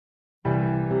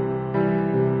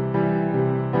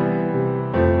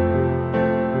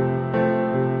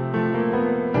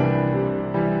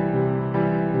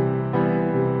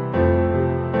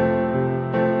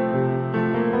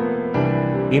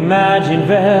Imagine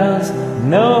there's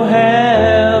no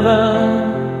heaven.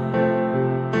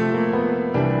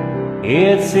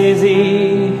 It's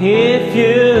easy if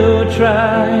you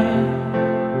try.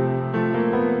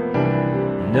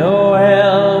 No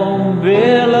hell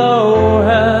below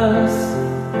us,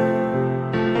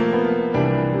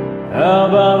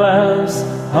 above us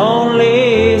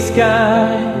only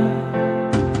sky.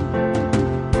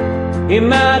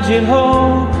 Imagine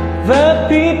all the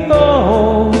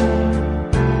people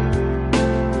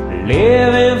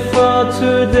living for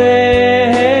today.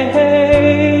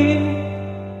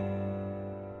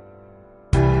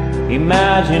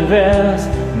 Imagine there's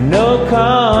no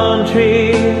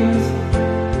countries.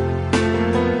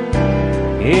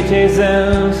 It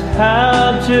isn't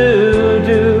hard to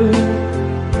do.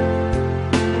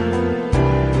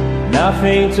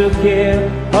 Nothing to kill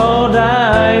or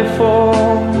die for,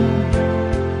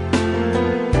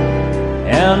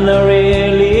 and no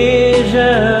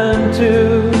religion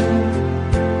too.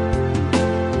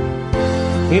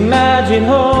 Imagine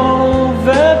all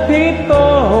the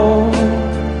people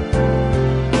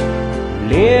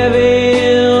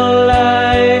living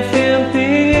life in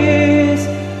peace.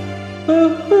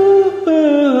 Ooh, ooh,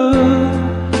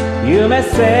 ooh. You may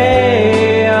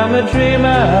say I'm a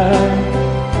dreamer,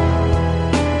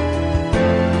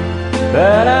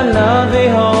 but I'm not the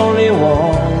only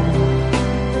one.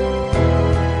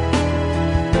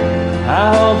 I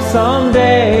hope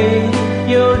someday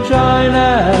you'll join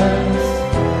us,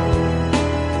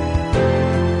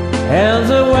 and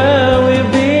the world will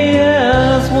be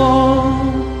as one.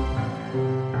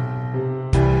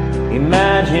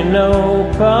 Imagine no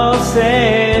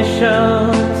possessions.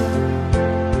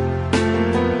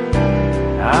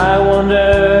 I wonder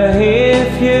if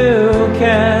you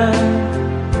can.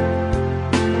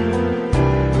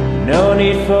 No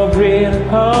need for greed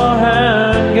or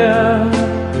hunger,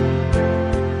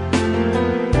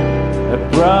 a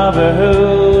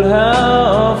brotherhood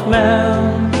of man.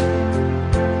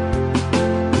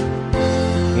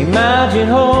 Imagine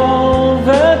all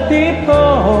the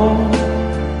people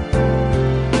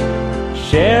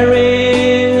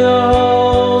sharing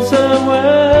all the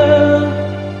world.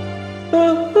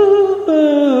 Ooh, ooh,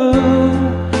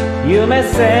 ooh. You may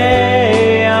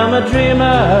say I'm a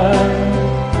dreamer,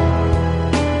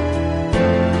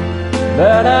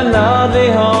 but I'm not the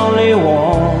only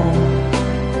one.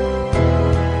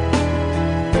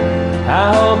 I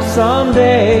hope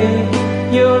someday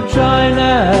you'll join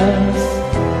us,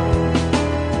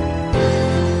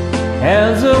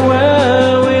 and the world